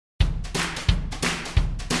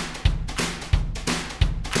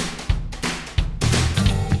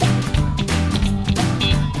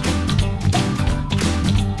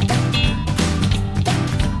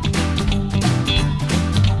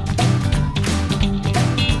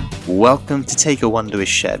Welcome to Take a Wander with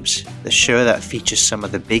Shebs, the show that features some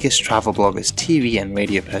of the biggest travel bloggers, TV and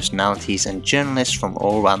radio personalities, and journalists from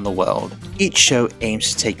all around the world. Each show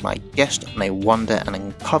aims to take my guest on a wander and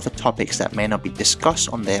uncover topics that may not be discussed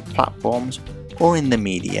on their platforms or in the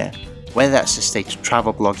media, whether that's the state of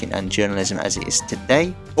travel blogging and journalism as it is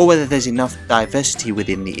today, or whether there's enough diversity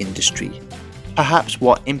within the industry. Perhaps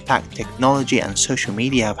what impact technology and social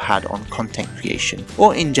media have had on content creation,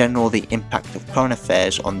 or in general the impact of current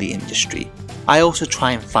affairs on the industry. I also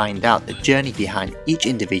try and find out the journey behind each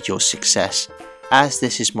individual's success, as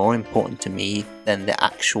this is more important to me than the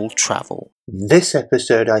actual travel. This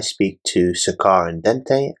episode I speak to Sakar and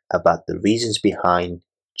Dente about the reasons behind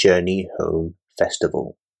Journey Home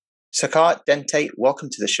Festival. Sakar, Dente, welcome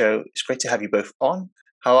to the show. It's great to have you both on.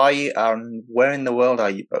 How are you? Where in the world are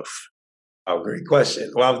you both? Oh, great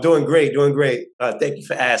question. Well, I'm doing great. Thank you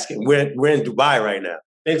for asking. We're in Dubai right now.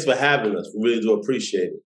 Thanks for having us. We really do appreciate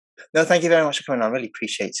it. No, thank you very much for coming on. I really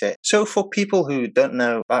appreciate it. So for people who don't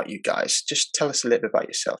know about you guys, just tell us a little bit about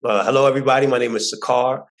yourself. Hello, everybody. My name is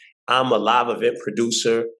Sakar. I'm a live event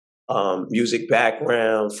producer, music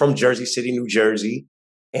background from Jersey City, New Jersey.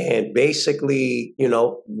 And basically,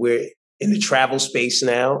 we're in the travel space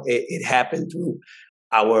now. It happened through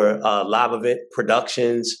our live event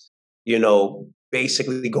productions.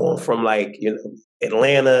 Basically going from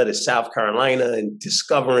Atlanta to South Carolina and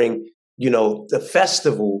discovering, the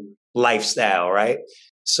festival lifestyle, right?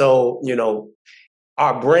 So,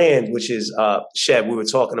 our brand, which is Sheb, we were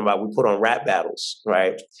talking about, we put on rap battles,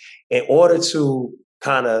 right? In order to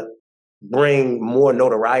kind of bring more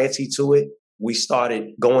notoriety to it, we started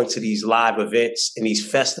going to these live events and these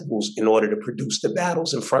festivals in order to produce the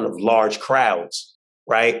battles in front of large crowds,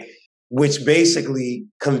 right? Which basically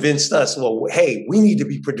convinced us, well, hey, we need to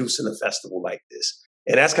be producing a festival like this.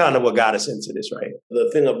 And that's kind of what got us into this, right? The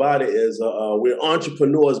thing about it is we're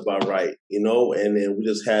entrepreneurs by right, and then we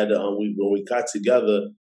just had, when we got together,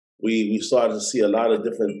 we started to see a lot of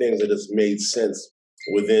different things that just made sense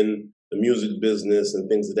within the music business and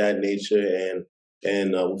things of that nature.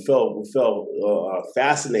 And we felt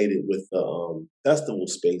fascinated with the festival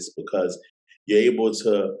space because you're able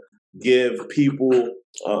to give people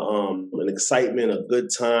an excitement, a good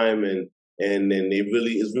time, and then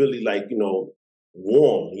it's really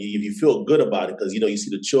warm. You feel good about it because you see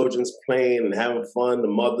the children's playing and having fun, the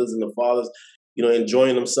mothers and the fathers,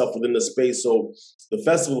 enjoying themselves within the space. So the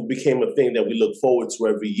festival became a thing that we look forward to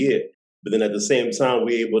every year. But then at the same time,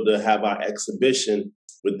 we're able to have our exhibition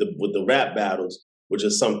with the rap battles, which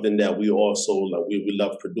is something that we also we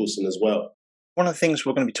love producing as well. One of the things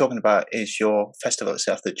we're going to be talking about is your festival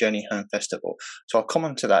itself, the Journey Home Festival. So I'll come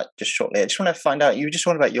on to that just shortly. I just want to find out,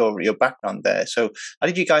 about your background there. So how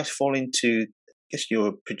did you guys fall into,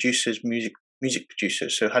 you're producers, music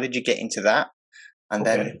producers. So how did you get into that? And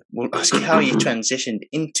then we'll ask you how you transitioned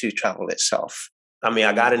into travel itself. I mean,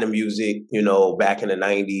 I got into music, back in the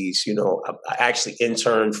 90s. I actually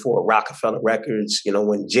interned for Rockefeller Records,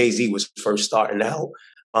 when Jay-Z was first starting out.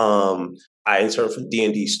 I interned for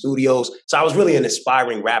D&D Studios. So I was really an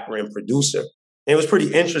aspiring rapper and producer. And it was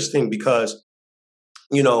pretty interesting because,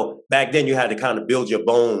 back then you had to kind of build your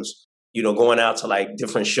bones, going out to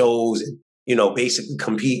different shows and, basically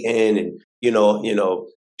competing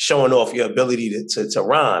and, showing off your ability to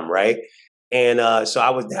rhyme, right? And so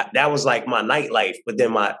that was like my nightlife. But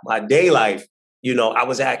then my day life, I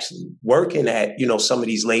was actually working at, some of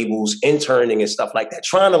these labels, interning and stuff like that,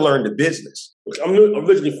 trying to learn the business. I'm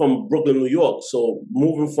originally from Brooklyn, New York. So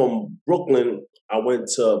moving from Brooklyn, I went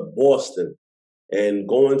to Boston. And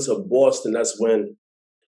going to Boston, that's when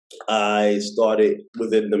I started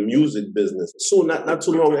within the music business. So not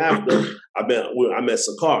too long after, I met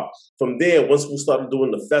Sakar. From there, once we started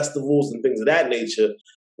doing the festivals and things of that nature,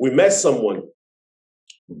 we met someone,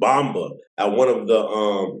 Bamba, at one of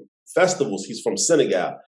the festivals. He's from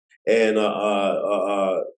Senegal, and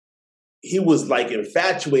he was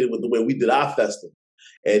infatuated with the way we did our festival.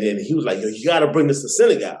 And then he was like, "Yo, you got to bring this to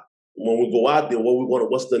Senegal when we go out there.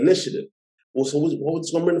 What's the initiative?" Well, so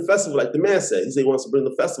what's going to bring the festival? Like the man said, he said he wants to bring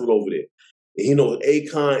the festival over there. And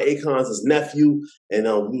Akon's his nephew, and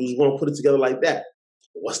we was going to put it together like that.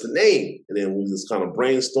 What's the name? And then we just kind of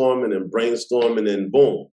brainstorming, and then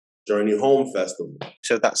boom, Journey Home Festival.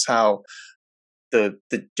 So that's how the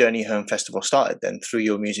Journey Home Festival started then, through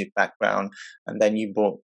your music background, and then you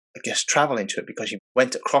brought, travel into it because you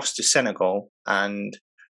went across to Senegal, and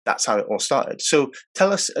that's how it all started. So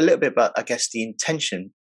tell us a little bit about, the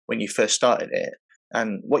intention when you first started it,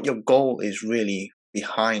 and what your goal is really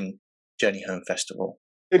behind Journey Home Festival.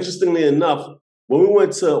 Interestingly enough, when we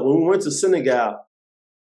went to Senegal,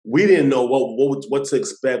 we didn't know what to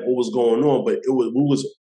expect, what was going on, but we was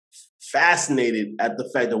fascinated at the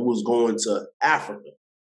fact that we was going to Africa.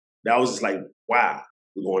 That was just like, wow,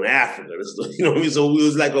 we're going to Africa. You know what I mean? So it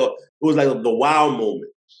was like the wow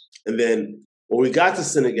moment. And then when we got to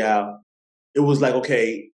Senegal, it was like,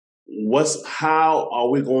 okay, how are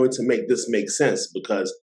we going to make this make sense?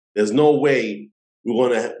 Because there's no way we're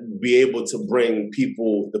going to be able to bring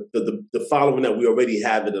people, the following that we already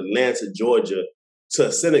have in Atlanta, Georgia,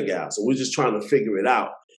 to Senegal. So we're just trying to figure it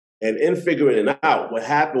out. And in figuring it out, what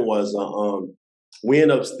happened was we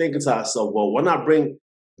ended up thinking to ourselves, well, why not bring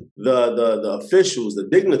the officials, the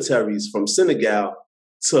dignitaries from Senegal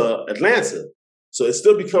to Atlanta? So it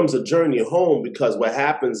still becomes a journey home, because what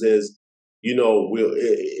happens is, you know,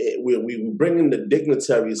 we're bringing the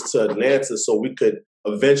dignitaries to Atlanta so we could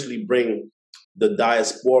eventually bring the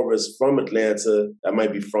diasporas from Atlanta that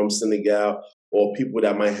might be from Senegal, or people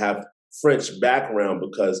that might have French background,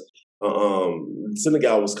 because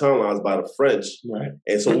Senegal was colonized by the French. Right.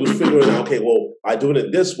 And so we was figuring out, okay, well, by doing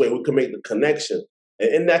it this way, we can make the connection.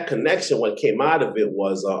 And in that connection, what came out of it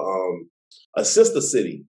was a sister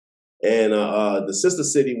city. And the sister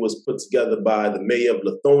city was put together by the mayor of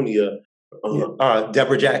Lithonia,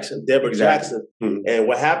 Deborah Jackson. Jackson. Mm-hmm. And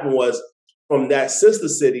what happened was, from that sister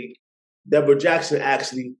city, Deborah Jackson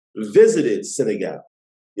actually visited Senegal.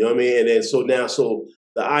 You know what I mean? And then so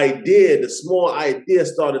the small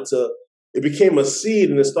idea it became a seed,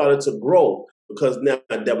 and it started to grow, because now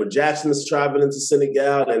Deborah Jackson is traveling to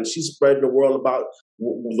Senegal, and she's spreading the word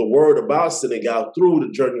about Senegal through the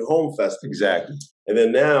Journey Home Festival. Exactly. And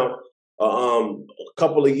then now, a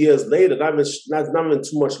couple of years later, not even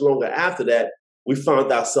too much longer after that, we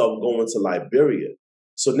found ourselves going to Liberia.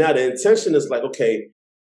 So now the intention is like, okay,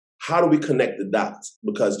 how do we connect the dots?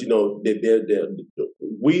 Because, you know,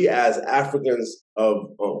 we as African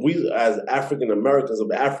Americans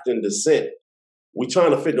of African descent, we're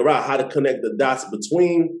trying to figure out how to connect the dots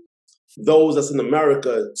between those that's in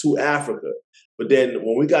America to Africa. But then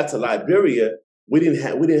when we got to Liberia, we didn't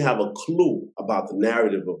have a clue about the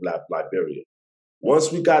narrative of Liberia.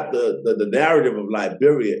 Once we got the narrative of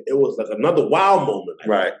Liberia, it was like another wow moment.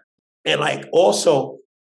 Right. And like also,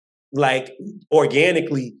 like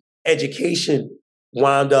organically, education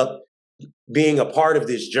wound up being a part of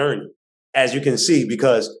this journey, as you can see,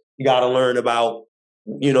 because you got to learn about,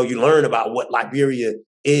 you learn about what Liberia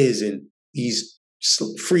is, and these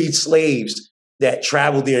freed slaves that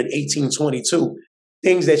traveled there in 1822,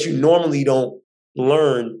 things that you normally don't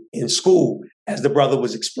learn in school, as the brother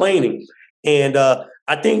was explaining. And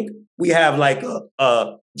I think we have like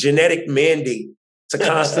a genetic mandate to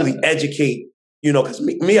constantly educate, because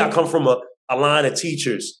me, I come from a line of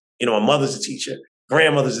teachers. My mother's a teacher,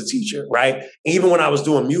 grandmother's a teacher, right? Even when I was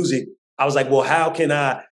doing music, I was like, well, how can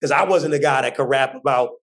I, because I wasn't a guy that could rap about,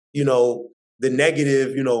 the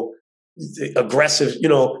negative, the aggressive,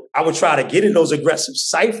 I would try to get in those aggressive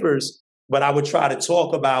ciphers, but I would try to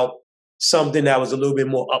talk about something that was a little bit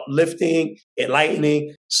more uplifting,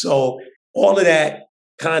 enlightening. So all of that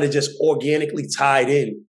kind of just organically tied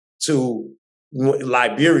in to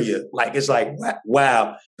Liberia. Like, it's like,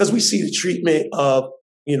 wow. Because we see the treatment of,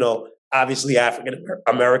 obviously African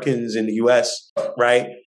Americans in the US, right?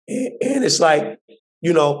 And it's like,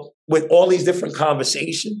 with all these different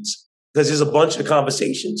conversations, because there's a bunch of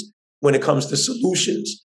conversations when it comes to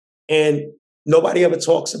solutions. And nobody ever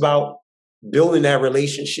talks about building that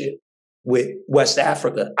relationship with West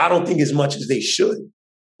Africa. I don't think as much as they should,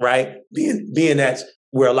 right? Being that's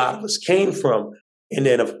where a lot of us came from. And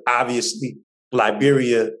then obviously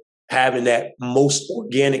Liberia having that most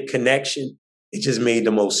organic connection, it just made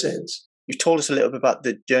the most sense. You've told us a little bit about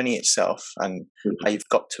the journey itself and how you've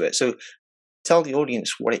got to it. So tell the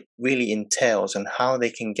audience what it really entails and how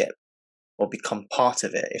they can get or become part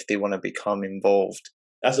of it if they want to become involved.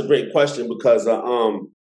 That's a great question, because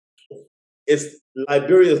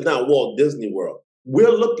Liberia is not Walt Disney World. We're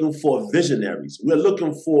looking for visionaries. We're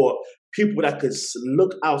looking for people that could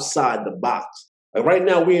look outside the box. Like right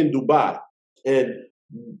now, we're in Dubai, and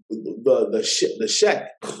the Sheikh,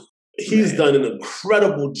 he's done an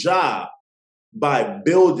incredible job by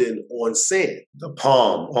building on sand. The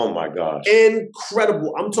palm, oh my gosh.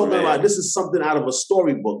 Incredible. I'm talking about, this is something out of a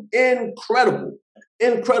storybook. Incredible.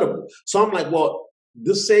 So I'm like, well,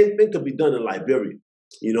 the same thing could be done in Liberia,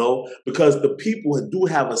 because the people do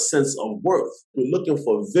have a sense of worth. We're looking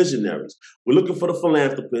for visionaries. We're looking for the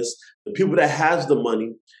philanthropists, the people that has the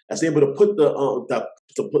money, that's able to put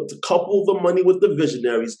to couple the money with the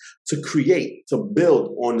visionaries to create, to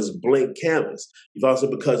build on this blank canvas. You've also,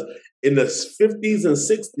 because in the 50s and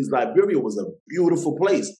 60s, Liberia was a beautiful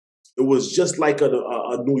place. It was just like a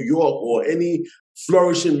New York or any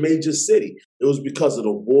flourishing major city. It was because of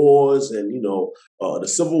the wars and, the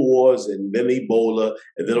civil wars and then Ebola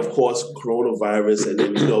and then, of course, coronavirus. And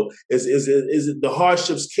then, the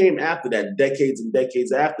hardships came after that, decades and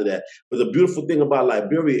decades after that. But the beautiful thing about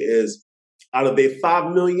Liberia is out of their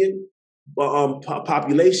 5 million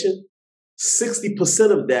population,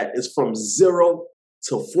 60% of that is from 0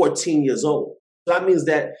 to 14 years old. So that means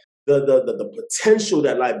that the potential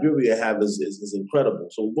that Liberia have is incredible.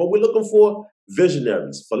 So what we're looking for,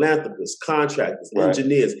 visionaries, philanthropists, contractors,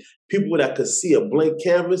 engineers, people that could see a blank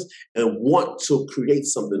canvas and want to create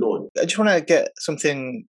something on it. I just want to get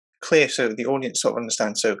something clear so the audience sort of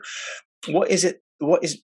understands. So what is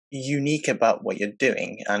unique about what you're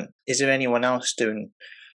doing? And is there anyone else doing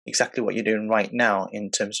exactly what you're doing right now in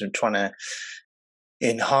terms of trying to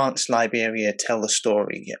enhance Liberia, tell the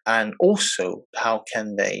story, and also how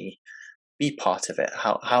can they be part of it?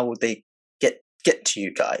 How would they get to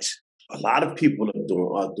you guys? A lot of people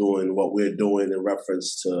are doing what we're doing in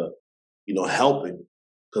reference to, helping,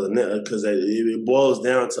 because it boils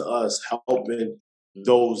down to us helping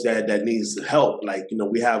those that needs help. Like,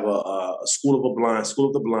 we have a School of the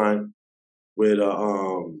Blind with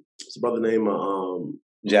what's the brother name?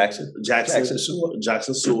 Jackson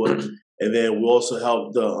Seward. And then we also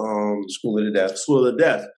help the School of the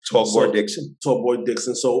Deaf. Talk Boy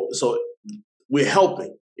Dixon. So we're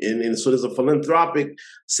helping. And so there's a philanthropic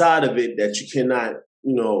side of it that you cannot,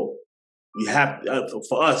 you have,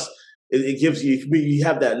 for us, it gives you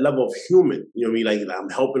have that level of human, like I'm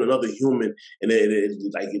helping another human and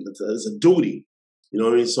it's a duty, you know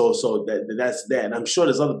what I mean? So that's that. And I'm sure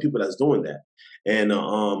there's other people that's doing that. And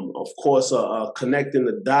of course, connecting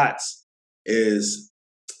the dots is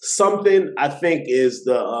something I think is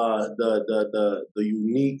the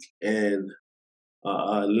unique and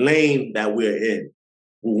lane that we're in.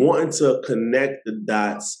 We're wanting to connect the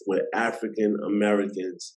dots with African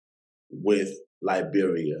Americans with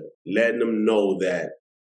Liberia, letting them know that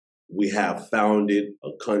we have founded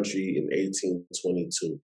a country in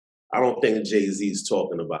 1822. I don't think Jay-Z's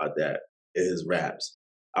talking about that in his raps.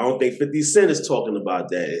 I don't think 50 Cent is talking about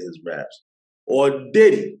that in his raps. Or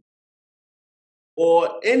Diddy.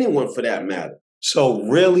 Or anyone for that matter. So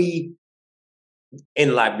really,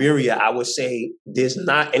 in Liberia, I would say there's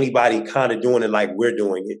not anybody kind of doing it like we're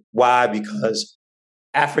doing it. Why? Because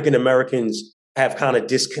African Americans have kind of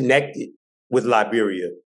disconnected with Liberia.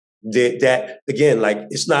 That again, like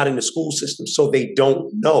it's not in the school system, so they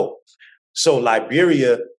don't know. So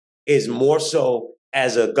Liberia is more so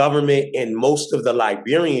as a government and most of the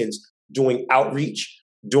Liberians doing outreach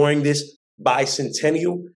during this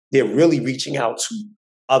bicentennial. They're really reaching out to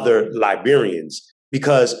other Liberians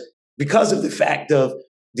because of the fact of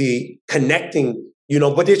the connecting,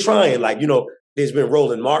 but they're trying. Like, there's been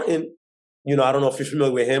Roland Martin. I don't know if you're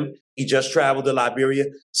familiar with him. He just traveled to Liberia.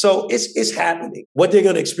 So it's happening. What they're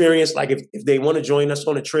going to experience, like if they want to join us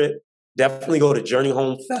on a trip, definitely go to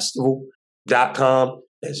journeyhomefestival.com.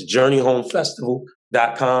 That's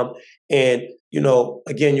journeyhomefestival.com. And,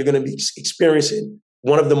 again, you're going to be experiencing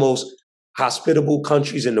one of the most hospitable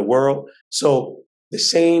countries in the world. So the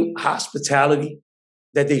same hospitality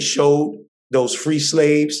that they showed those free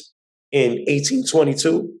slaves in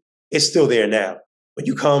 1822 is still there now. When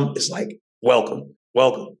you come, it's like, welcome,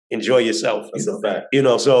 enjoy yourself. That's a fact.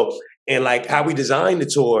 So, and like how we designed the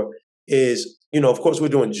tour is, of course we're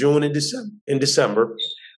doing June and December,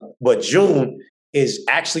 but June is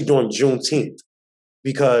actually during Juneteenth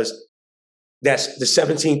because that's the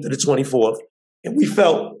 17th to the 24th. And we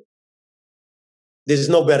felt there's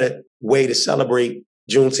no better way to celebrate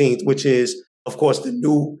Juneteenth, which is, of course, the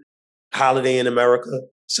new holiday in America,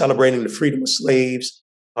 celebrating the freedom of slaves.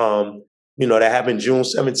 That happened June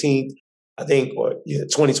 17th, I think, or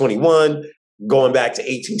 2021, going back to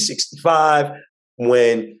 1865,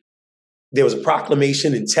 when there was a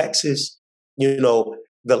proclamation in Texas, the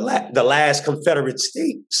last Confederate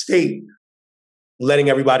state, letting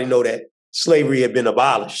everybody know that slavery had been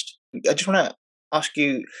abolished. I just want to ask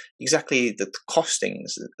you exactly the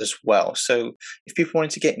costings as well. So if people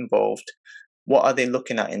wanted to get involved, what are they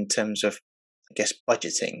looking at in terms of, I guess,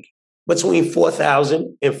 budgeting? Between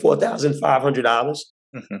 $4,000 and $4,500.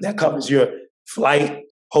 Mm-hmm. That covers your flight,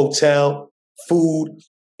 hotel, food,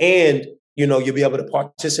 and you'll be able to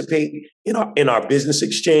participate in our business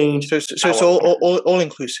exchange. So it's all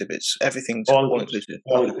inclusive. It's everything's all inclusive.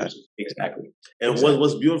 All inclusive. Exactly. And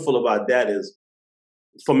what's beautiful about that is,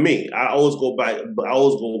 for me, I always go by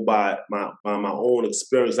my own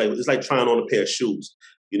experience. Like it's like trying on a pair of shoes.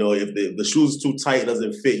 If the shoes are too tight, it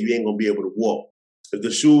doesn't fit, you ain't gonna be able to walk. If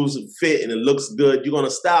the shoes fit and it looks good, you're gonna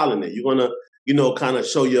style in it. You're gonna kind of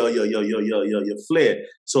show your flair.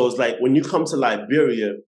 So it's like when you come to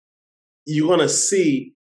Liberia, you're gonna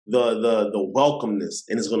see the welcomeness,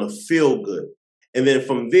 and it's gonna feel good. And then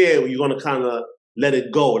from there, you're gonna kind of let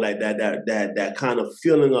it go, like that kind of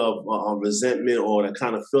feeling of resentment, or that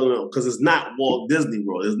kind of feeling of, because it's not Walt Disney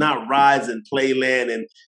World, it's not rides and playland, and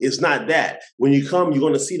it's not that. When you come, you're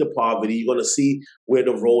gonna see the poverty, you're gonna see where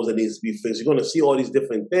the roads that needs to be fixed, you're gonna see all these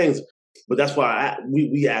different things. But that's why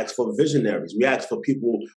we ask for visionaries. We ask for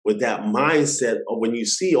people with that mindset of when you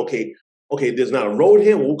see, okay, there's not a road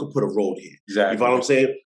here, well, we could put a road here. Exactly. You know what I'm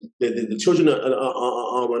saying? The children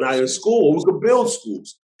are not in school, we could build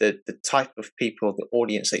schools. The type of people, the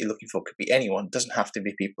audience that you're looking for could be anyone. It doesn't have to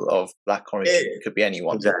be people of black origin. It could be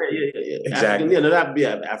anyone. Exactly. Exactly. That'd be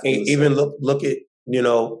African. Even look at,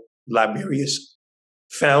 Liberia's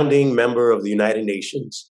founding member of the United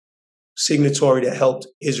Nations, signatory that helped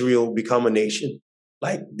Israel become a nation.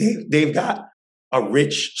 Like they've got a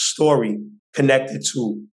rich story connected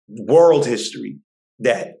to world history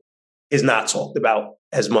that is not talked about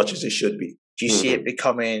as much as it should be. Do you see it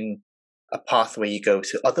becoming a pathway you go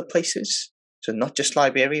to other places? So not just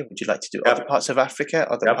Liberia, would you like to do other parts of Africa,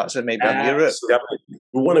 other parts of maybe Europe?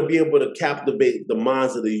 We want to be able to captivate the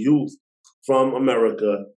minds of the youth from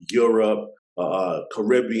America, Europe,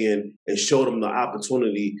 Caribbean, and show them the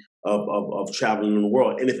opportunity of traveling in the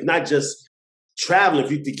world. And if not just traveling,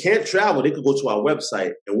 if you can't travel, they could go to our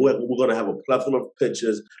website, and we're going to have a plethora of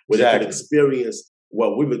pictures where they can experience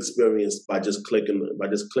what we've experienced by just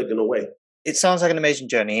clicking away. It sounds like an amazing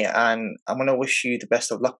journey, and I'm going to wish you the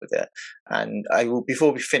best of luck with it. And I will,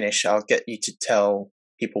 before we finish, I'll get you to tell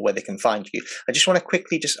people where they can find you. I just want to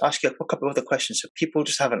quickly just ask you a couple of other questions so people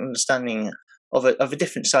just have an understanding of a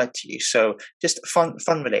different side to you. So just fun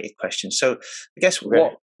related questions. So I guess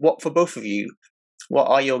what for both of you, what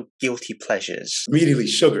are your guilty pleasures? Immediately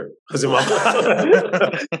sugar, because of my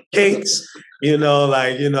cakes.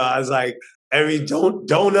 I was like every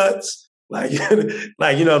donuts.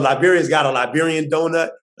 Liberia's got a Liberian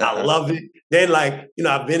donut. I love it. Then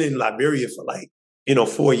I've been in Liberia for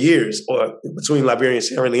 4 years, or between Liberia and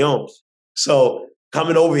Sierra Leone. So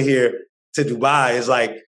coming over here to Dubai is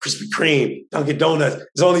like Krispy Kreme, Dunkin' Donuts.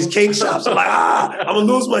 There's all these cake shops. I'm like, I'm gonna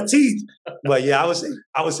lose my teeth. But yeah, I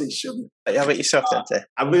would say sugar. How about yourself, Dante?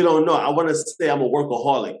 I really don't know. I want to say I'm a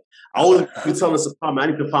workaholic. I always be telling us, I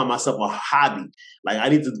need to find myself a hobby. Like I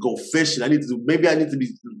need to go fishing. I need to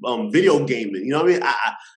be video gaming. You know what I mean?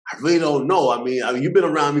 I really don't know. I mean, you've been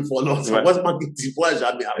around me for a long time. Right. What's my guilty pleasure?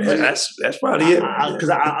 I mean, that's probably it. Because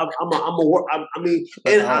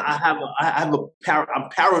I'm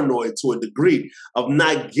paranoid to a degree of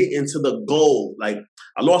not getting to the goal. Like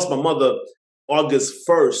I lost my mother August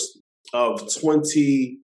 1st of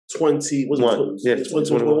 2021. Yeah,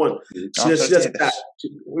 2021. She just got,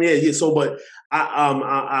 yeah. So, but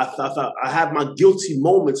I have my guilty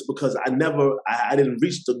moments because I didn't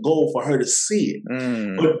reach the goal for her to see it.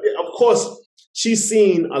 But of course, she's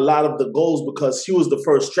seen a lot of the goals because she was the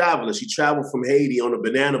first traveler. She traveled from Haiti on a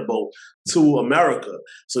banana boat to America.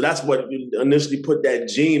 So that's what initially put that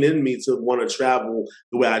gene in me to want to travel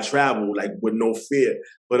the way I travel, like with no fear.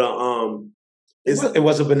 But it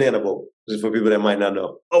was a banana boat, just for people that might not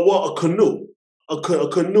know. A canoe. A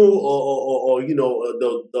canoe, or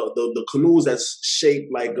the canoes that's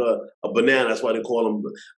shaped like a banana. That's why they call them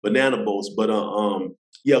banana boats. But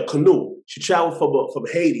canoe. She traveled from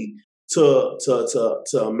Haiti to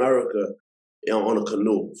America on a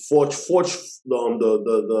canoe.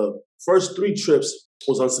 The first 3 trips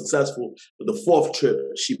was unsuccessful, but the 4th trip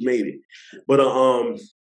she made it. But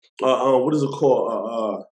what is it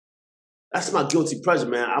called? That's my guilty pleasure,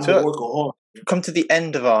 man. I'm a workaholic. Come to the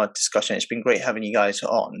end of our discussion. It's been great having you guys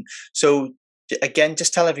on. So again,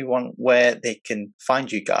 just tell everyone where they can find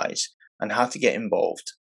you guys and how to get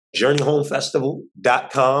involved.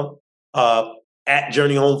 JourneyHomeFestival.com, at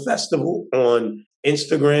Journey Home Festival on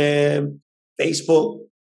Instagram, Facebook,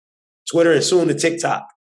 Twitter, and soon to TikTok.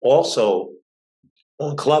 Also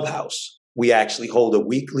on Clubhouse, we actually hold a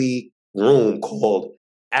weekly room called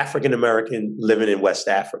African American Living in West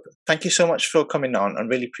Africa. Thank you so much for coming on. I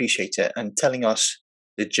really appreciate it and telling us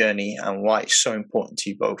the journey and why it's so important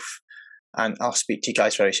to you both. And I'll speak to you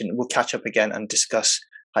guys very soon. We'll catch up again and discuss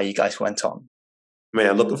how you guys went on.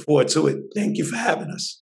 Man, looking forward to it. Thank you for having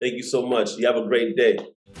us. Thank you so much. You have a great day.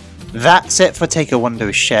 That's it for Take a Wonder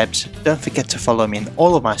with Shebs. Don't forget to follow me on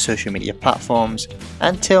all of my social media platforms.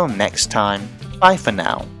 Until next time, bye for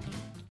now.